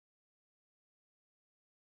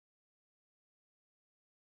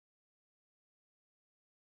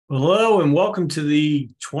Hello and welcome to the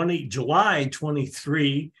July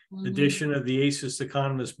 23 edition of the ASIS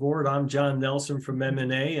Economist Board. I'm John Nelson from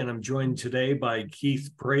M&A, and I'm joined today by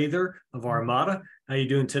Keith Prather of Armada. How you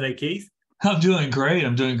doing today, Keith? I'm doing great.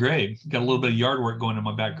 I'm doing great. Got a little bit of yard work going in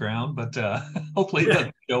my background, but hopefully it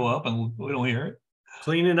doesn't show up and we don't hear it.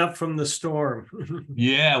 Cleaning up from the storm.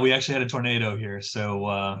 Yeah, we actually had a tornado here.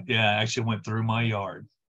 So yeah, I actually went through my yard.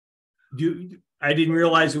 I didn't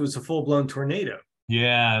realize it was a full-blown tornado.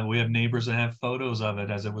 Yeah, we have neighbors that have photos of it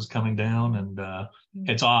as it was coming down, and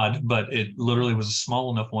it's odd, but it literally was a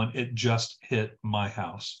small enough one. It just hit my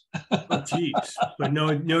house. Oh, geez. But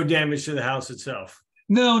no damage to the house itself.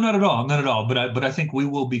 No, not at all, not at all. But I think we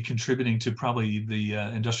will be contributing to probably the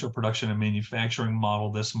industrial production and manufacturing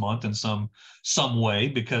model this month in some way,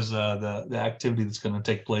 because the activity that's going to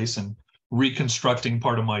take place and reconstructing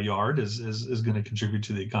part of my yard is going to contribute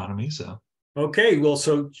to the economy. So Okay, well,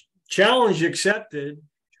 so challenge accepted.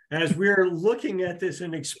 As we're looking at this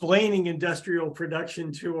and explaining industrial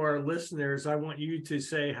production to our listeners, I want you to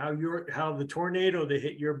say how the tornado that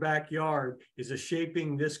hit your backyard is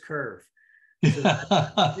shaping this curve. So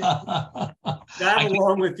that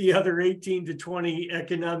along with the other 18 to 20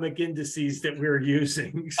 economic indices that we're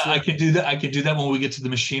using. So. I can do that. I can do that when we get to the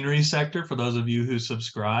machinery sector. For those of you who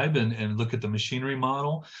subscribe and look at the machinery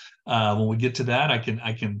model, when we get to that, I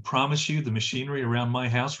can promise you the machinery around my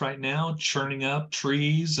house right now, churning up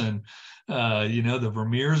trees and the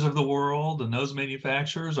Vermeers of the world and those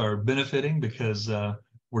manufacturers are benefiting because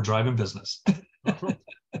we're driving business.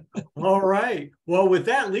 All right. Well, with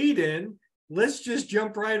that lead in, let's just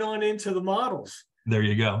jump right on into the models. There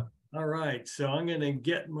you go. All right, so I'm going to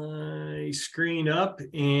get my screen up,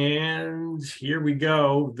 and here we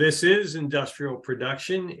go. This is industrial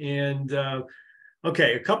production, and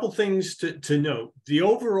okay, a couple things to note. The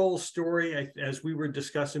overall story, as we were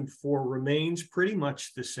discussing before, remains pretty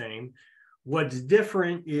much the same. What's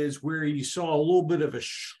different is where you saw a little bit of a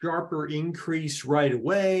sharper increase right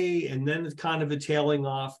away, and then it's kind of a tailing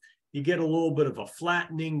off. You get a little bit of a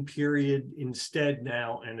flattening period instead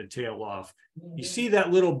now and a tail off. You see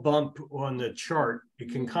that little bump on the chart, it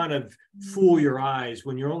can kind of fool your eyes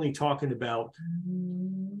when you're only talking about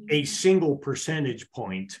a single percentage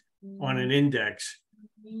point on an index.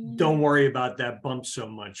 Don't worry about that bump so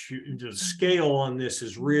much. The scale on this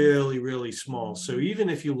is really, really small. So even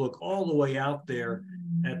if you look all the way out there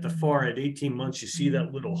at the far at 18 months, you see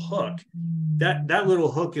that little hook. That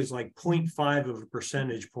little hook is like 0.5 of a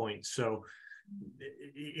percentage point. So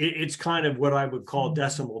it's kind of what I would call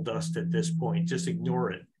decimal dust at this point. Just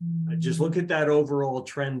ignore it. Just look at that overall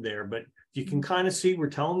trend there. But you can kind of see we're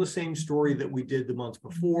telling the same story that we did the month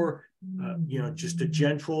before. Just a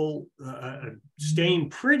gentle,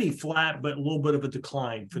 staying pretty flat, but a little bit of a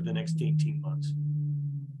decline for the next 18 months.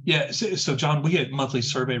 Yeah, so John, we get monthly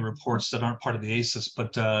survey reports that aren't part of the ASIS,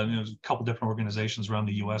 but there's a couple different organizations around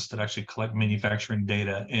the U.S. that actually collect manufacturing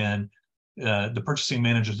data and the purchasing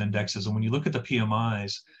managers indexes. And when you look at the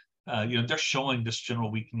PMIs, they're showing this general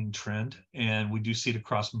weakening trend, and we do see it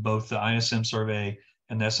across both the ISM survey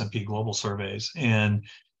and the S&P Global surveys. And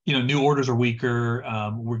new orders are weaker.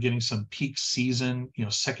 We're getting some peak season,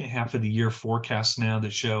 second half of the year forecasts now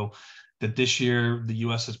that show that this year the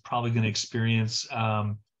U.S. is probably going to experience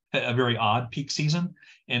a very odd peak season,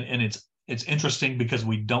 and it's interesting because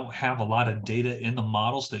we don't have a lot of data in the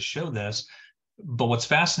models that show this. But what's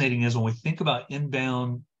fascinating is when we think about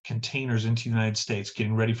inbound containers into the United States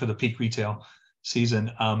getting ready for the peak retail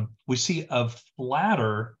season, we see a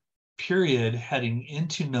flatter period heading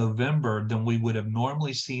into November than we would have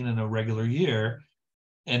normally seen in a regular year.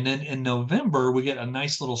 And then in November, we get a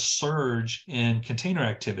nice little surge in container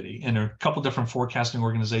activity. And there are a couple different forecasting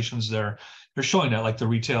organizations they're showing that, like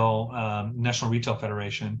the National Retail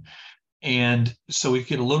Federation. And so we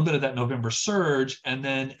get a little bit of that November surge, and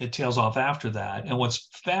then it tails off after that. And what's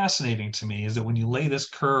fascinating to me is that when you lay this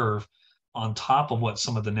curve on top of what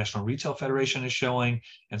some of the National Retail Federation is showing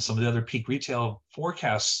and some of the other peak retail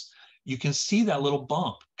forecasts, you can see that little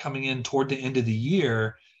bump coming in toward the end of the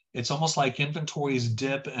year. It's almost like inventories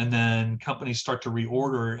dip and then companies start to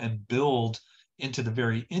reorder and build into the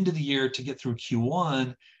very end of the year to get through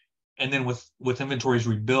Q1. And then with inventories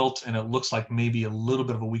rebuilt and it looks like maybe a little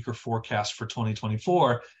bit of a weaker forecast for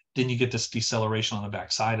 2024, then you get this deceleration on the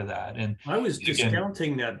backside of that. And I was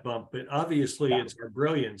discounting that bump, but obviously it's our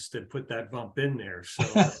brilliance that put that bump in there. So,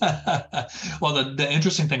 well, the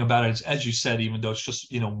interesting thing about it is, as you said, even though it's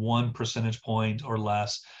just 1 percentage point or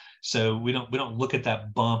less, so we don't look at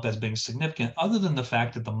that bump as being significant, other than the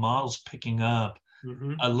fact that the model's picking up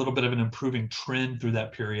a little bit of an improving trend through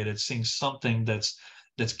that period. It's seeing something that's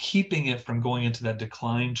keeping it from going into that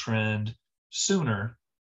decline trend sooner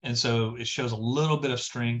And so it shows a little bit of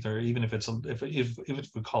strength, or even if if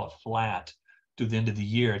we call it flat through the end of the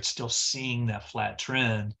year, it's still seeing that flat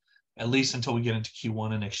trend, at least until we get into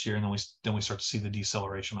Q1 of next year, and then we start to see the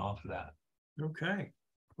deceleration off of that. Okay.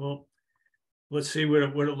 Well, let's see what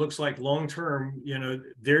it looks like long term. You know,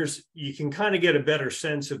 you can kind of get a better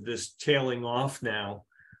sense of this tailing off now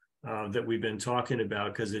that we've been talking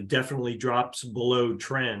about, because it definitely drops below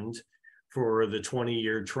trend for the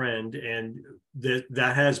 20-year trend, and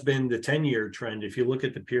that has been the 10-year trend. If you look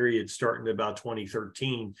at the period starting about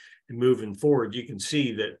 2013 and moving forward, you can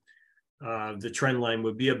see that the trend line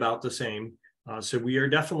would be about the same. So we are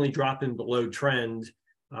definitely dropping below trend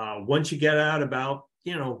once you get out about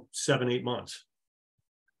 7-8 months.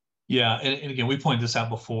 Yeah, and again, we pointed this out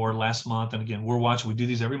before last month, and again, we do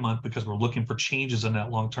these every month because we're looking for changes in that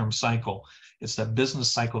long-term cycle. It's that business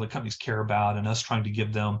cycle that companies care about, and us trying to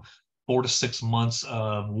give them 4 to 6 months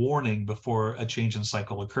of warning before a change in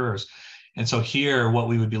cycle occurs. And so here, what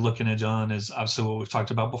we would be looking at, John, is obviously what we've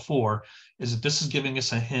talked about before, is that this is giving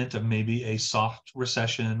us a hint of maybe a soft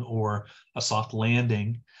recession or a soft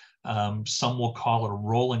landing. Some will call it a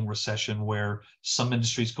rolling recession, where some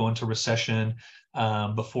industries go into recession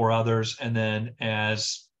before others, and then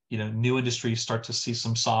as new industries start to see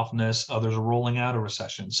some softness, others are rolling out of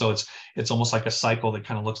recession. So it's almost like a cycle that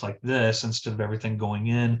kind of looks like this, instead of everything going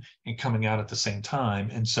in and coming out at the same time.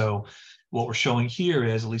 And so what we're showing here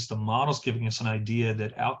is, at least the model's giving us an idea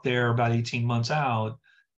that out there about 18 months out,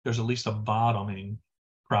 there's at least a bottoming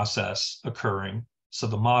process occurring. So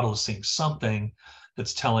the model is seeing something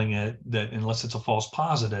that's telling it that, unless it's a false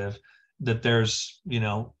positive, that there's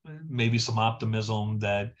maybe some optimism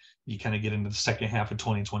that you kind of get into the second half of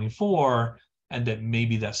 2024, and that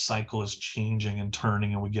maybe that cycle is changing and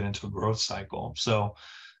turning, and we get into a growth cycle. So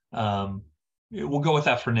we'll go with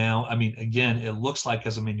that for now. I mean, again, it looks like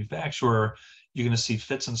as a manufacturer, you're going to see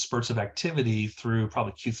fits and spurts of activity through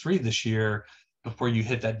probably Q3 this year before you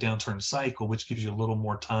hit that downturn cycle, which gives you a little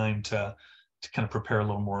more time to kind of prepare a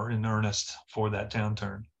little more in earnest for that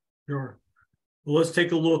downturn. Sure. Well, let's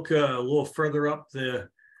take a look a little further up the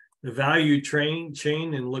value chain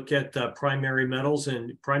and look at primary metals.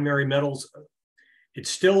 And primary metals, it's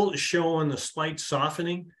still showing a slight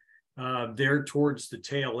softening there towards the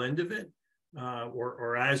tail end of it,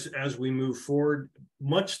 or as we move forward.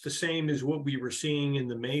 Much the same as what we were seeing in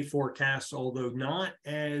the May forecast, although not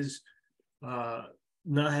as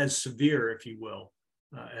severe, if you will,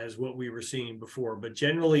 as what we were seeing before, but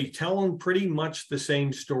generally telling pretty much the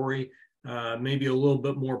same story. Maybe a little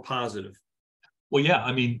bit more positive. Well, yeah,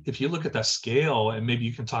 I mean, if you look at that scale, and maybe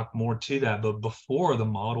you can talk more to that, but before, the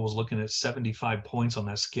model was looking at 75 points on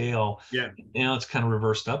that scale. Yeah. Now it's kind of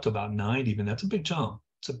reversed up to about 90, and that's a big jump.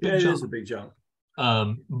 It's a big jump. It is a big jump.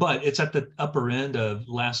 But it's at the upper end of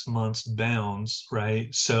last month's bounds,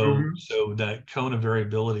 right? So that cone of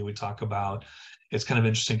variability we talk about, it's kind of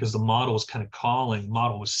interesting, because the model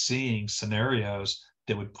was seeing scenarios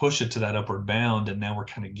that would push it to that upward bound, and now we're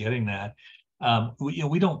kind of getting that.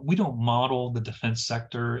 We don't model the defense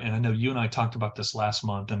sector, and I know you and I talked about this last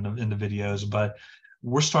month in the videos, but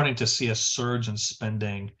we're starting to see a surge in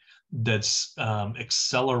spending that's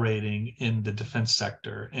accelerating in the defense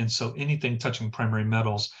sector. And so anything touching primary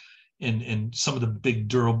metals in some of the big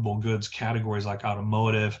durable goods categories like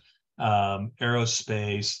automotive,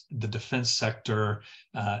 aerospace, the defense sector,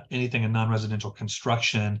 anything in non-residential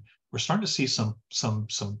construction, we're starting to see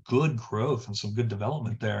some good growth and some good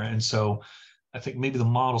development there. And so I think maybe the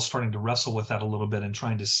model's starting to wrestle with that a little bit and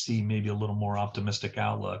trying to see maybe a little more optimistic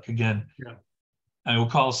outlook. Again, yeah. I will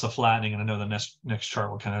call this a flattening, and I know the next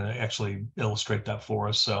chart will kind of actually illustrate that for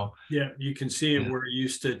us. So yeah, you can see it where it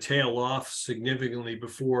used to tail off significantly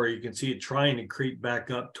before. You can see it trying to creep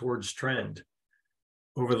back up towards trend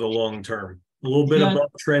over the long term. A little bit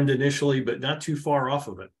above trend initially, but not too far off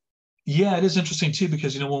of it. Yeah, it is interesting too,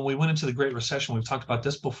 because when we went into the Great Recession, we've talked about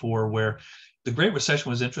this before, where the Great Recession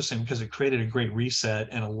was interesting because it created a great reset,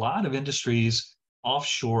 and a lot of industries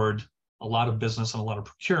offshored a lot of business and a lot of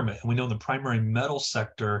procurement. And we know in the primary metal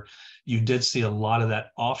sector, you did see a lot of that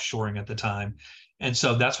offshoring at the time. And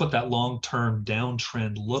so that's what that long-term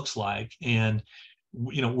downtrend looks like. And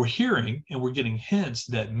we're hearing and we're getting hints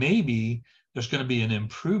that maybe there's going to be an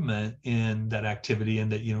improvement in that activity,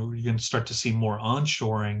 and that you're going to start to see more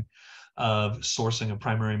onshoring of sourcing of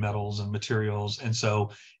primary metals and materials. And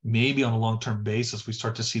so maybe on a long-term basis, we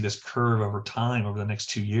start to see this curve over time, over the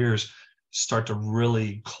next 2 years, start to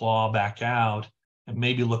really claw back out and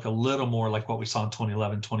maybe look a little more like what we saw in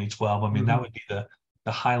 2011, 2012. I mean, that would be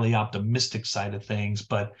the highly optimistic side of things.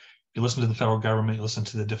 But you listen to the federal government, you listen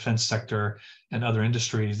to the defense sector and other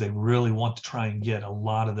industries, they really want to try and get a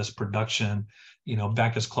lot of this production,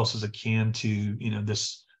 back as close as it can to,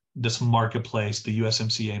 this marketplace, the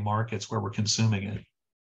USMCA markets where we're consuming it.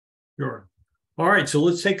 Sure. All right, so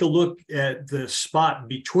let's take a look at the spot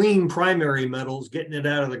between primary metals, getting it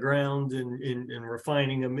out of the ground and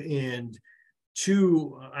refining them, and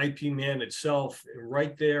to IP Man itself,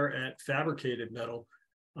 right there at fabricated metal.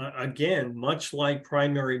 Again, much like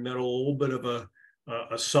primary metal, a little bit of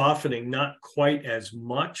a softening, not quite as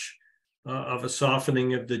much of a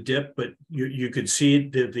softening of the dip, but you could see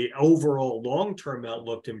the overall long-term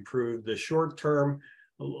outlook improved. The short-term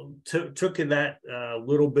took that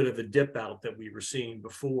little bit of a dip out that we were seeing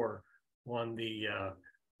before on the,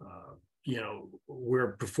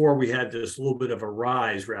 where before we had this little bit of a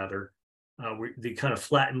rise, rather. They kind of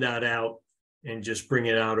flattened that out and just bring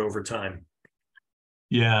it out over time.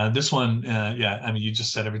 Yeah, this one, I mean, you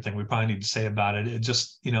just said everything we probably need to say about it. It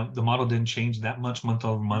just, the model didn't change that much month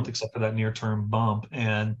over month, except for that near-term bump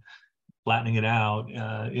and flattening it out.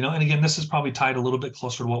 And again, this is probably tied a little bit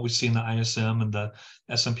closer to what we see in the ISM and the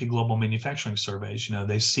S&P Global Manufacturing Surveys.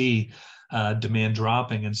 They see demand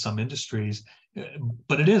dropping in some industries,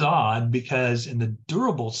 but it is odd because in the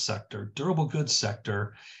durable goods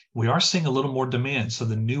sector, we are seeing a little more demand. So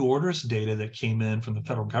the new orders data that came in from the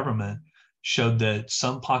federal government showed that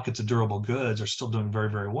some pockets of durable goods are still doing very,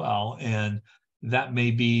 very well. And that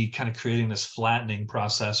may be kind of creating this flattening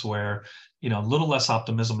process where, a little less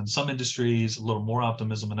optimism in some industries, a little more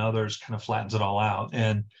optimism in others, kind of flattens it all out.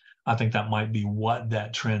 And I think that might be what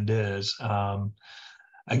that trend is.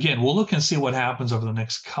 Again, we'll look and see what happens over the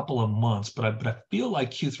next couple of months, but I feel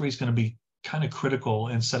like Q3 is going to be kind of critical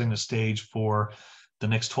in setting the stage for the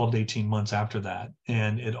next 12 to 18 months after that.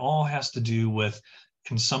 And it all has to do with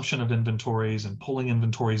consumption of inventories and pulling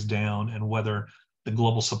inventories down, and whether the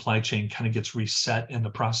global supply chain kind of gets reset in the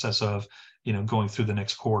process of, going through the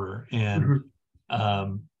next quarter. And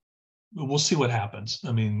we'll see what happens.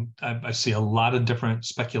 I mean, I see a lot of different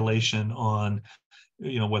speculation on,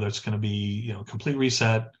 whether it's going to be, complete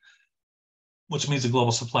reset, which means the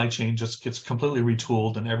global supply chain just gets completely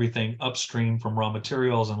retooled and everything upstream from raw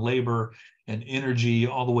materials and labor and energy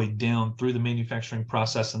all the way down through the manufacturing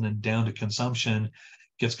process and then down to consumption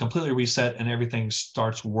gets completely reset and everything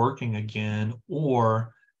starts working again.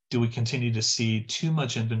 Or do we continue to see too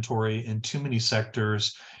much inventory in too many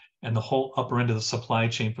sectors and the whole upper end of the supply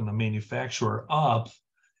chain from the manufacturer up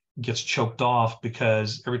gets choked off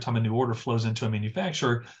because every time a new order flows into a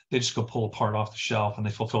manufacturer, they just go pull a part off the shelf and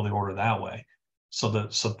they fulfill the order that way. So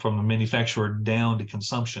from the manufacturer down to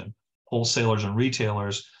consumption, wholesalers and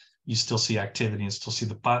retailers, you still see activity and still see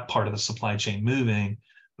the part of the supply chain moving.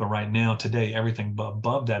 But right now, today, everything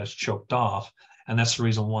above that is choked off. And that's the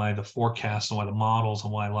reason why the forecasts and why the models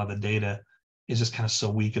and why a lot of the data is just kind of so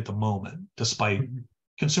weak at the moment, despite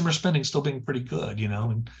consumer spending still being pretty good,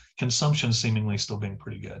 and consumption seemingly still being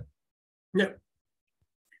pretty good. Yep.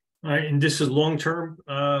 All right, and this is long term.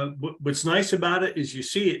 What's nice about it is you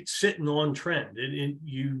see it sitting on trend.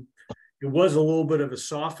 It was a little bit of a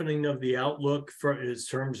softening of the outlook in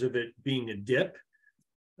terms of it being a dip,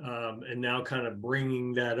 and now kind of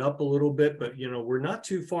bringing that up a little bit. But we're not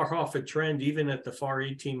too far off a trend, even at the far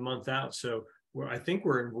 18-month out. So I think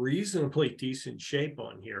we're in reasonably decent shape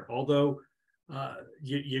on here. Although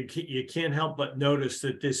you can't help but notice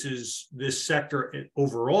that this sector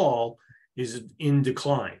overall is in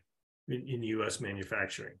decline in U.S.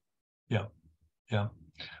 manufacturing. Yeah.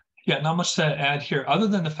 Not much to add here, other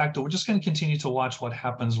than the fact that we're just going to continue to watch what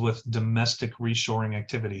happens with domestic reshoring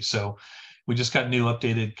activity. So we just got new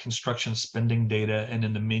updated construction spending data, and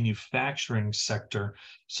in the manufacturing sector,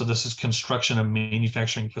 so this is construction of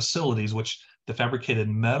manufacturing facilities, which the fabricated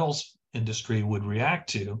metals industry would react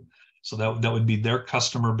to. So that would be their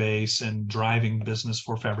customer base and driving business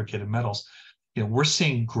for fabricated metals. We're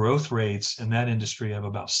seeing growth rates in that industry of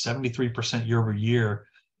about 73% year over year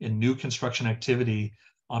in new construction activity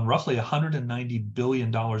on roughly $190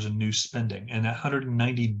 billion in new spending. And that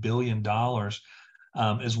 $190 billion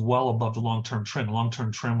is well above the long-term trend.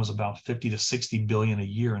 Long-term trend was about 50 to 60 billion a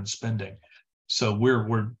year in spending. So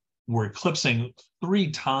we're eclipsing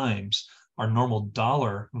 3 times our normal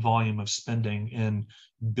dollar volume of spending in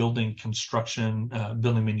building construction,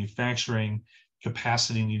 building manufacturing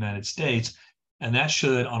capacity in the United States. And that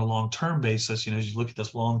should, on a long-term basis, as you look at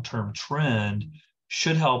this long-term trend,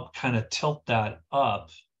 should help kind of tilt that up.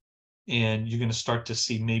 And you're going to start to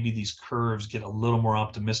see maybe these curves get a little more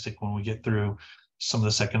optimistic when we get through some of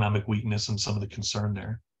this economic weakness and some of the concern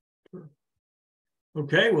there.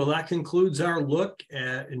 Okay, well, that concludes our look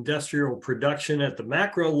at industrial production at the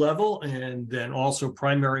macro level, and then also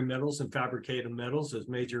primary metals and fabricated metals as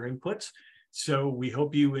major inputs. So we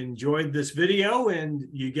hope you enjoyed this video and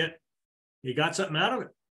you got something out of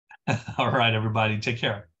it. All right, everybody, take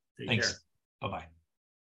care. Take Thanks. care. Bye-bye.